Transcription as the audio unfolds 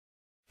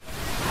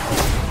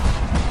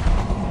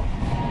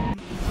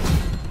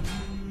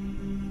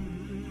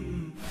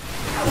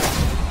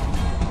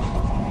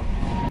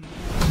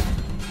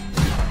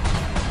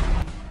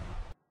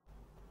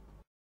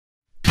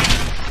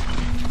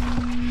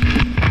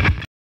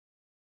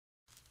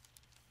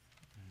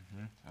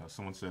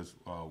Someone says,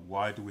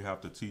 why do we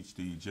have to teach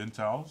the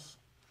Gentiles?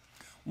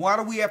 Why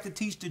do we have to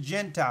teach the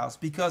Gentiles?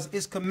 Because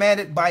it's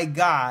commanded by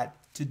God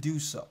to do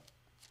so.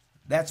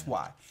 That's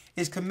why.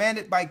 It's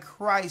commanded by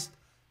Christ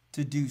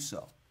to do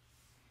so.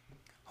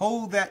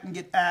 Hold that and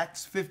get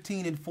Acts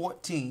 15 and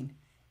 14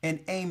 and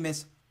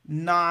Amos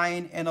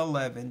 9 and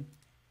 11.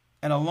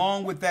 And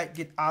along with that,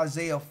 get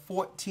Isaiah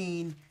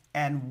 14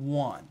 and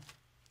 1.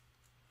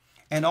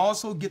 And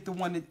also get the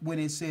one that when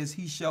it says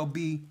he shall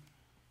be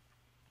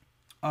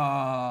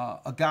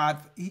a God,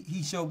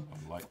 he shall,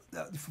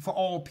 for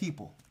all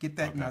people. Get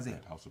that in Isaiah.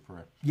 House of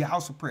prayer. Yeah,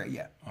 house of prayer,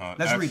 yeah.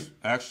 Let's read it.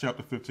 Acts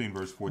chapter 15,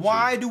 verse 14.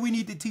 Why do we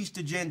need to teach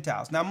the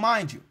Gentiles? Now,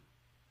 mind you,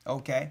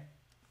 okay,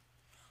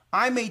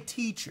 I'm a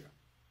teacher.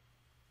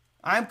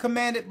 I'm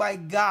commanded by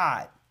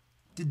God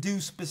to do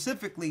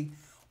specifically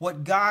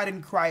what God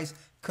in Christ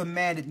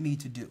commanded me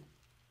to do.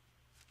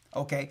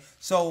 Okay,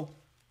 so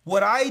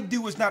what I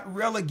do is not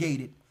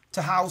relegated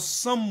to how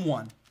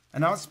someone,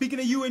 and I'm not speaking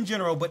to you in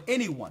general, but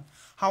anyone,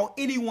 how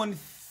anyone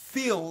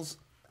feels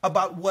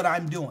about what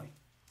I'm doing.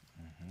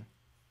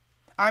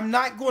 I'm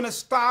not going to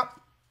stop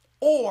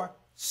or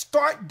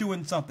start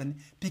doing something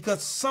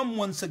because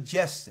someone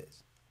suggested,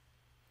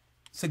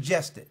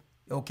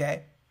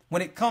 okay?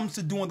 When it comes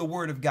to doing the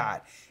word of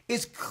God,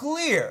 it's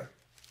clear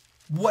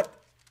what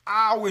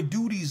our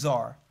duties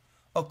are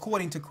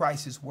according to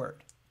Christ's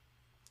word.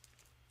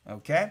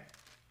 Okay?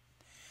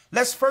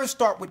 Let's first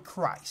start with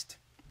Christ.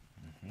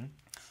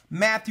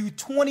 Matthew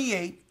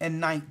 28 and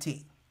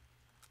 19.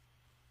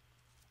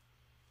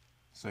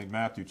 St.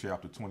 Matthew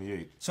chapter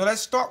 28. So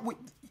let's start with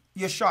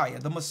Yeshua,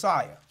 the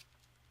Messiah.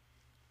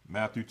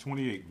 Matthew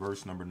 28,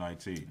 verse number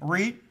 19.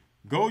 Read.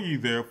 Go ye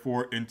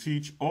therefore and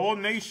teach all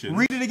nations.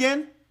 Read it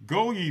again.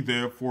 Go ye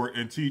therefore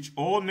and teach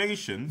all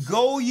nations.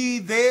 Go ye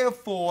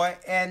therefore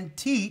and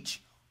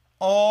teach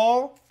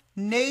all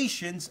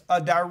nations,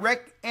 a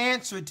direct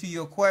answer to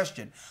your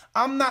question.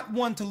 I'm not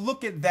one to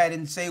look at that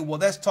and say, well,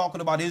 that's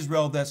talking about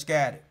Israel that's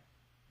scattered.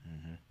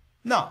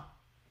 No.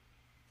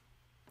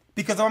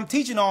 Because I'm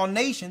teaching all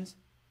nations,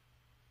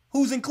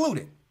 who's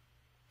included?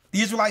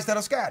 The Israelites that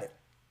are scattered.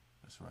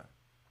 That's right.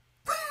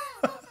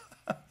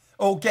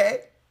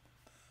 Okay.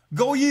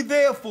 Go ye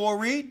therefore,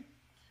 read.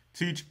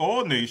 Teach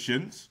all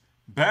nations,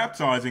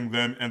 baptizing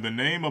them in the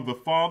name of the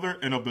Father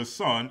and of the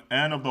Son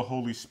and of the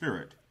Holy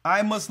Spirit.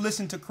 I must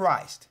listen to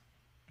Christ.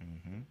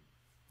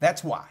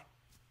 That's why.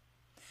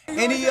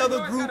 Any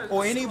other group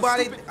or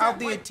anybody out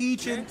there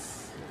teaching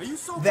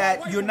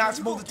that you're not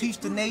supposed to teach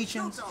the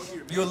nations,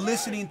 you're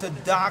listening to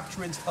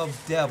doctrines of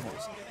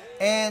devils,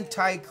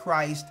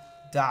 antichrist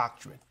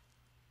doctrine.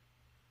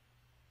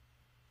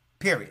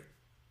 Period.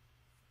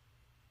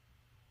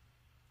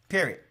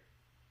 Period.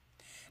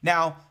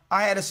 Now,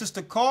 I had a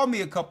sister call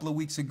me a couple of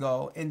weeks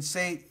ago and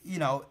say, you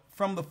know,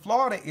 from the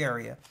Florida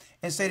area,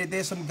 and say that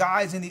there's some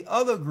guys in the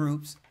other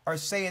groups are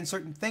saying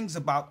certain things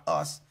about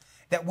us,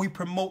 that we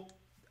promote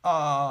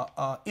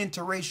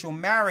interracial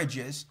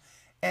marriages,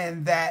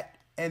 and that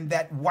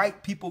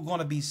white people are going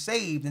to be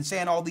saved, and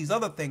saying all these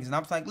other things. And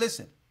I'm like,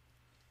 listen,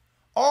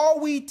 all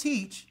that we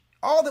teach,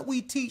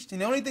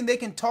 and the only thing they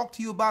can talk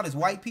to you about is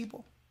white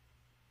people.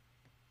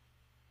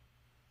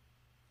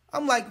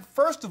 I'm like,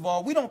 first of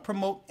all, we don't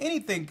promote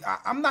anything.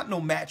 I'm not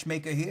no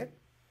matchmaker here,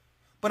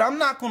 but I'm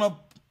not going to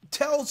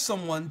tell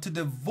someone to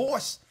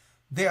divorce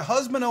their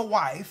husband or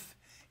wife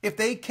if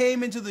they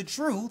came into the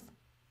truth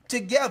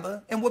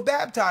together and were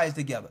baptized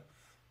together.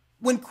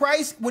 When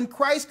Christ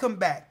come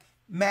back,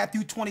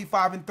 Matthew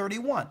 25 and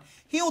 31,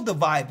 he'll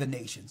divide the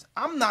nations.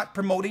 I'm not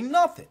promoting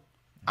nothing.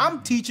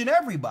 I'm teaching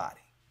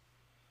everybody.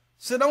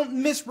 So don't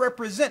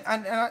misrepresent.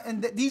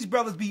 And these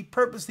brothers be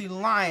purposely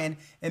lying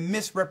and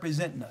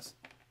misrepresenting us.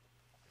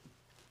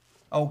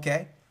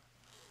 Okay.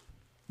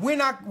 We're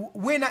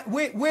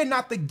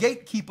not the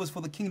gatekeepers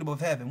for the kingdom of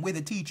heaven. We're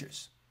the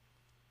teachers.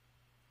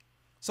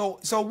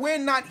 So we're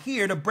not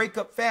here to break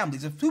up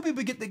families. If two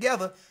people get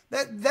together,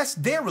 that's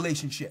their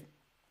relationship.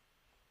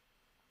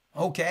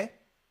 Okay?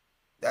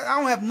 I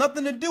don't have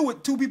nothing to do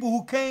with two people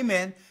who came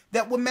in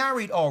that were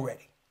married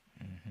already.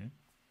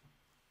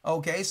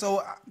 Okay?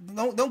 So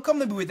don't come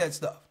to me with that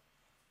stuff.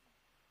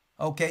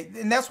 Okay?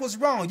 And that's what's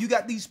wrong. You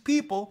got these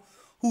people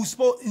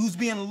who's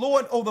being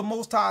Lord over the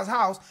Most High's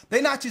house.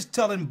 They're not just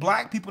telling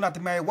black people not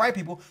to marry white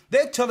people.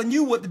 They're telling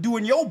you what to do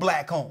in your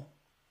black home.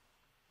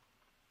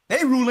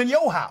 They ruling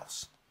your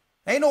house.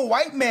 Ain't no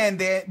white man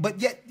there, but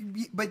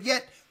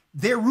yet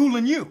they're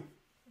ruling you.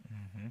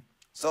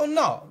 So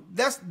no,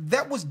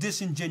 that was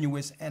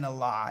disingenuous and a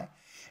lie.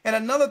 And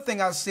another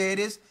thing I said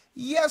is,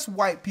 yes,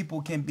 white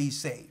people can be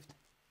saved.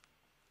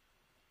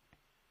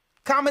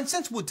 Common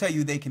sense will tell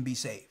you they can be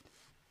saved.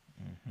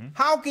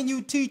 How can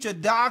you teach a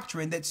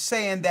doctrine that's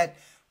saying that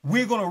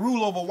we're going to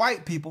rule over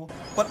white people,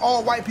 but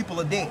all white people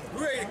are dead?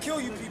 We're ready to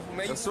kill you people,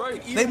 man. That's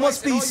right. They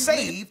must be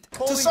saved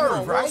to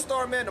serve, right?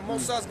 Star, man, the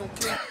Most High's gonna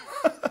kill you.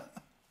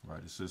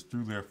 Right. It says,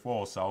 through their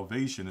fall,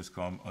 salvation has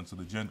come unto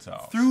the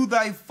Gentiles. Through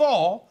thy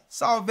fall,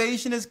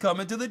 salvation is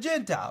coming to the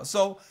Gentiles.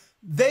 So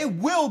they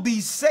will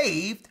be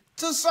saved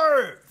to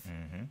serve.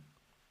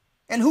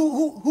 And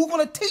who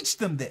going to teach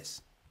them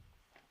this?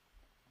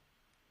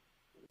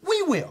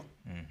 We will.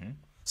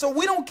 So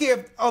we don't care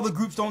if other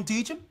groups don't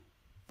teach them.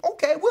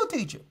 Okay, we'll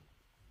teach them.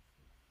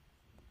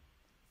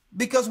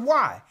 Because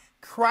why?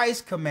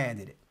 Christ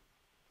commanded it.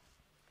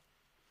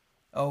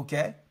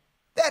 Okay?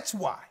 That's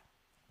why.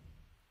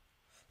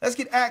 Let's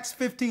get Acts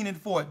 15 and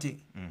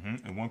 14.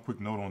 And one quick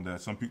note on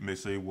that. Some people may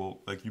say,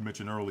 well, like you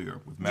mentioned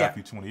earlier with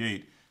Matthew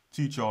 28,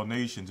 teach all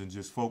nations, and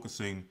just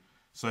focusing,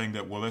 saying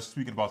that, well, that's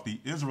speaking about the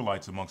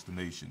Israelites amongst the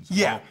nations.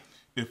 Yeah. Well,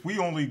 if we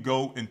only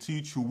go and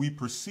teach who we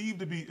perceive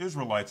to be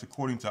Israelites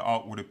according to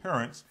outward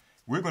appearance,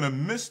 we're going to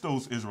miss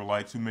those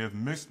Israelites who may have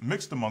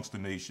mixed amongst the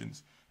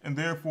nations, and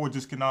therefore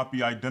just cannot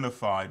be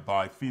identified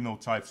by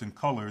phenotypes and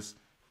colors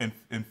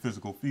and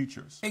physical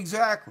features.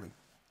 Exactly.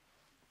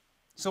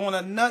 So in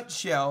a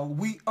nutshell,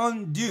 we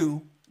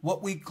undo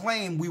what we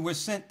claim we were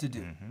sent to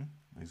do.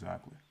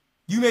 Exactly.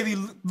 You may be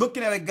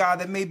looking at a guy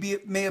that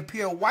may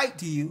appear white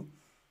to you,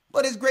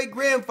 but his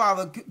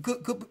great-grandfather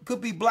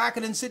could be blacker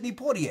than Sidney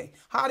Poitier.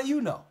 How do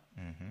you know?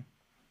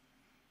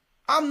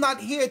 I'm not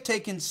here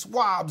taking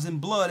swabs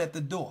and blood at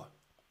the door.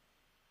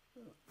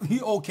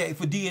 Okay,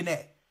 for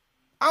DNA.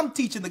 I'm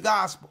teaching the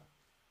gospel.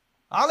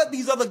 I'll let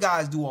these other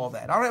guys do all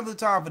that. I don't have the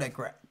time for that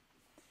crap.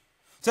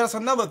 So that's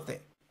another thing.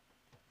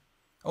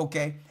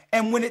 Okay?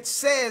 And when it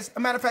says, a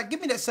matter of fact,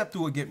 give me that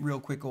Septuagint real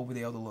quick over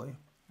there, Elder Lawyer.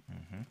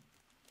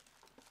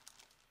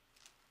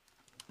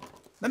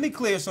 Let me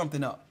clear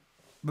something up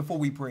before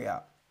we pray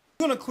out.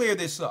 I'm going to clear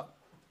this up.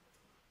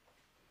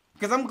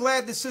 Because I'm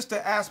glad the sister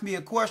asked me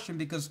a question,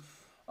 because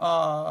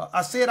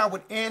I said I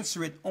would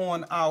answer it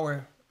on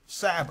our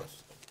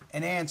Sabbath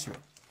and answer it.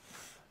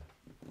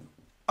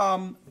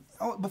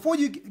 Before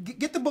you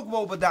get the book of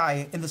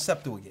Obadiah in the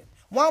Septuagint.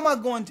 Why am I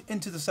going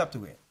into the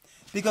Septuagint?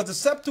 Because the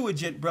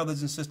Septuagint,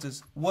 brothers and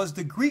sisters, was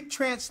the Greek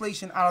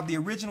translation out of the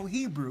original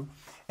Hebrew,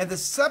 and the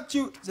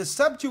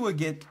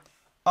Septuagint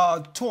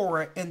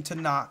Torah and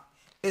Tanakh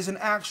is an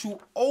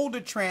actual older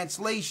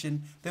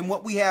translation than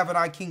what we have in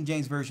our King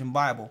James Version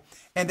Bible,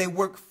 and they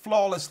work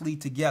flawlessly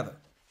together.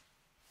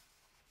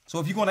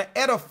 So if you're going to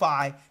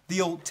edify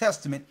the Old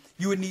Testament,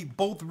 you would need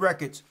both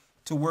records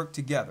to work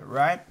together,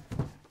 right?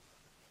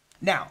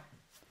 Now,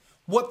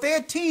 what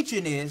they're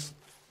teaching is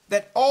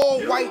that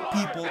all white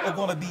people are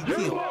going to be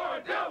killed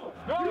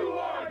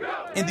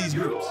in these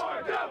groups.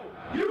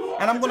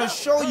 And I'm going to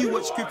show you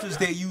what scriptures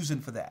they're using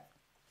for that.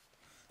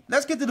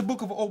 Let's get to the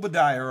book of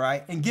Obadiah,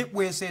 right? And get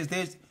where it says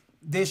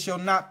there shall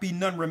not be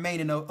none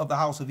remaining of the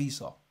house of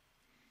Esau.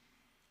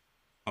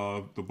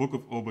 The book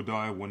of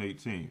Obadiah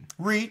 1:18.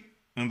 Read.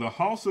 And the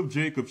house of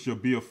Jacob shall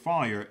be a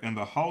fire, and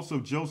the house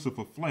of Joseph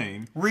a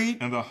flame. Read.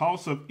 And the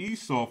house of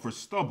Esau for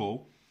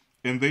stubble,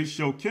 and they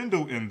shall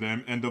kindle in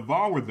them and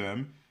devour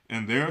them,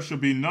 and there shall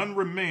be none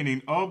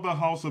remaining of the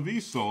house of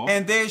Esau.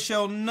 And there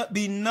shall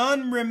be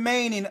none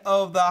remaining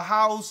of the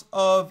house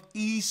of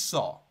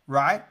Esau,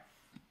 right?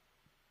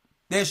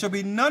 There shall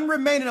be none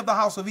remaining of the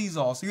house of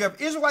Esau. So you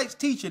have Israelites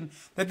teaching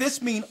that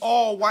this means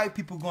all white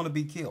people are going to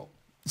be killed.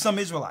 Some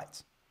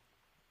Israelites.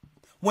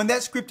 When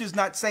that scripture is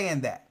not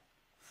saying that.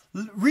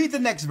 Read the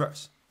next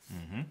verse.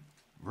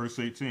 Verse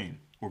 18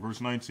 or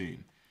verse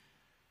 19.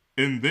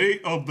 And they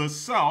of the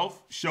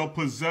south shall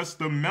possess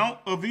the mount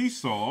of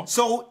Esau.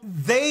 So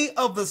they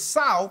of the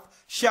south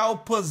shall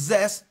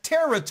possess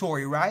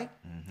territory, right?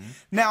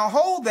 Now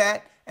hold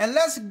that, and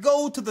let's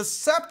go to the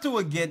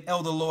Septuagint,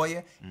 Elder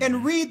Lawyer,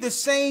 and read the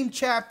same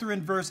chapter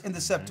and verse in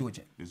the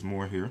Septuagint. There's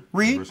more here.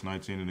 Read. Verse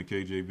 19 in the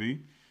KJV.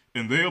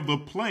 And they of the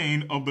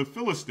plain of the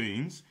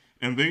Philistines,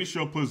 and they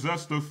shall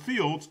possess the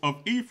fields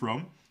of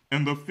Ephraim,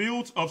 and the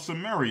fields of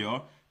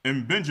Samaria,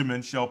 and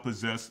Benjamin shall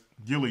possess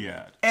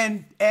Gilead.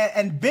 And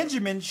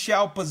Benjamin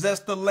shall possess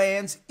the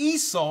lands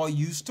Esau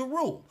used to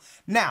rule.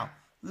 Now,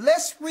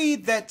 let's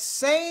read that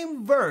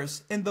same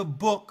verse in the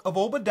book of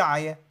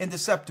Obadiah in the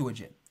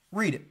Septuagint.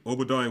 Read it.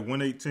 Obadiah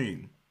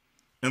 1:18.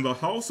 And the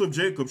house of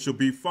Jacob shall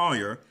be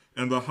fire,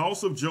 and the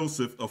house of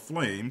Joseph a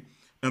flame,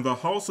 and the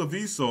house of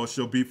Esau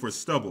shall be for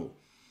stubble.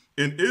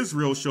 And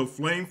Israel shall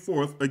flame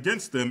forth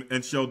against them,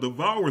 and shall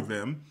devour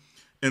them,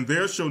 and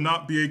there shall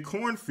not be a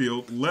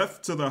cornfield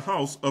left to the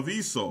house of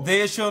Esau.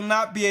 There shall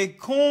not be a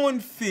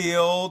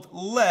cornfield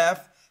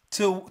left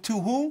to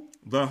who?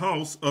 The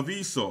house of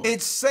Esau.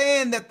 It's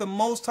saying that the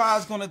Most High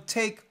is going to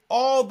take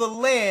all the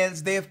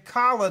lands they've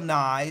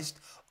colonized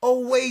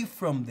away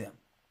from them.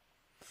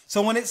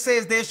 So when it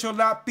says there shall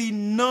not be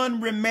none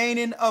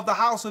remaining of the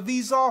house of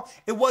Esau,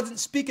 it wasn't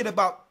speaking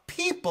about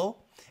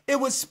people. It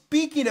was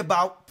speaking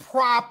about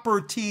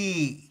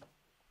property.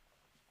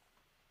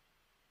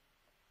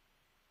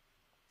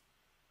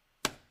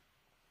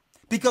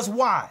 Because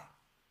why?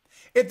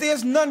 If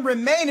there's none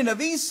remaining of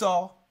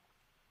Esau,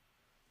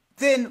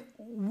 then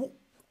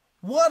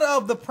what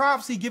of the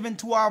prophecy given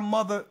to our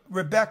mother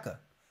Rebekah,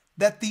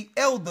 that the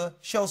elder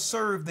shall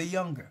serve the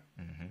younger?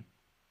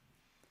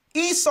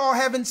 Esau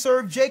haven't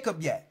served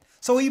Jacob yet,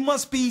 so he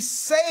must be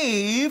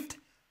saved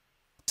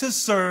to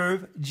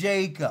serve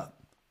Jacob.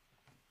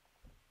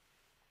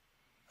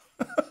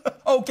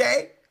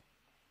 Okay?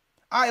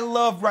 I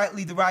love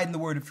rightly dividing the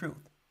word of truth.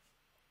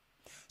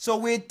 So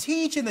we're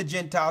teaching the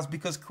Gentiles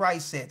because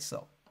Christ said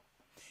so.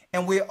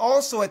 And we're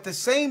also at the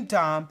same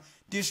time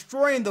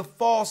destroying the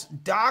false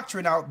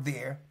doctrine out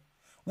there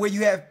where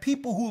you have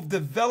people who've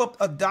developed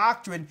a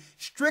doctrine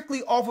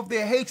strictly off of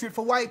their hatred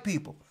for white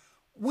people.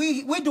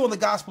 We're doing the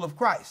gospel of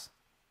Christ.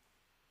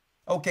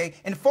 Okay,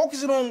 and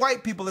focusing on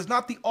white people is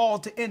not the all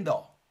to end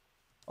all.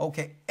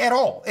 Okay, at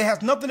all. It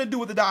has nothing to do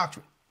with the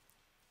doctrine.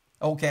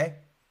 Okay,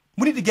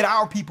 we need to get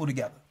our people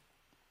together.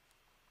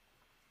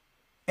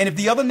 And if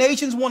the other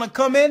nations want to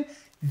come in,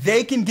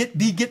 they can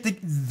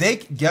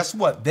guess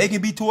what? They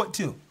can be taught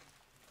too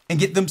and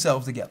get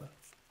themselves together.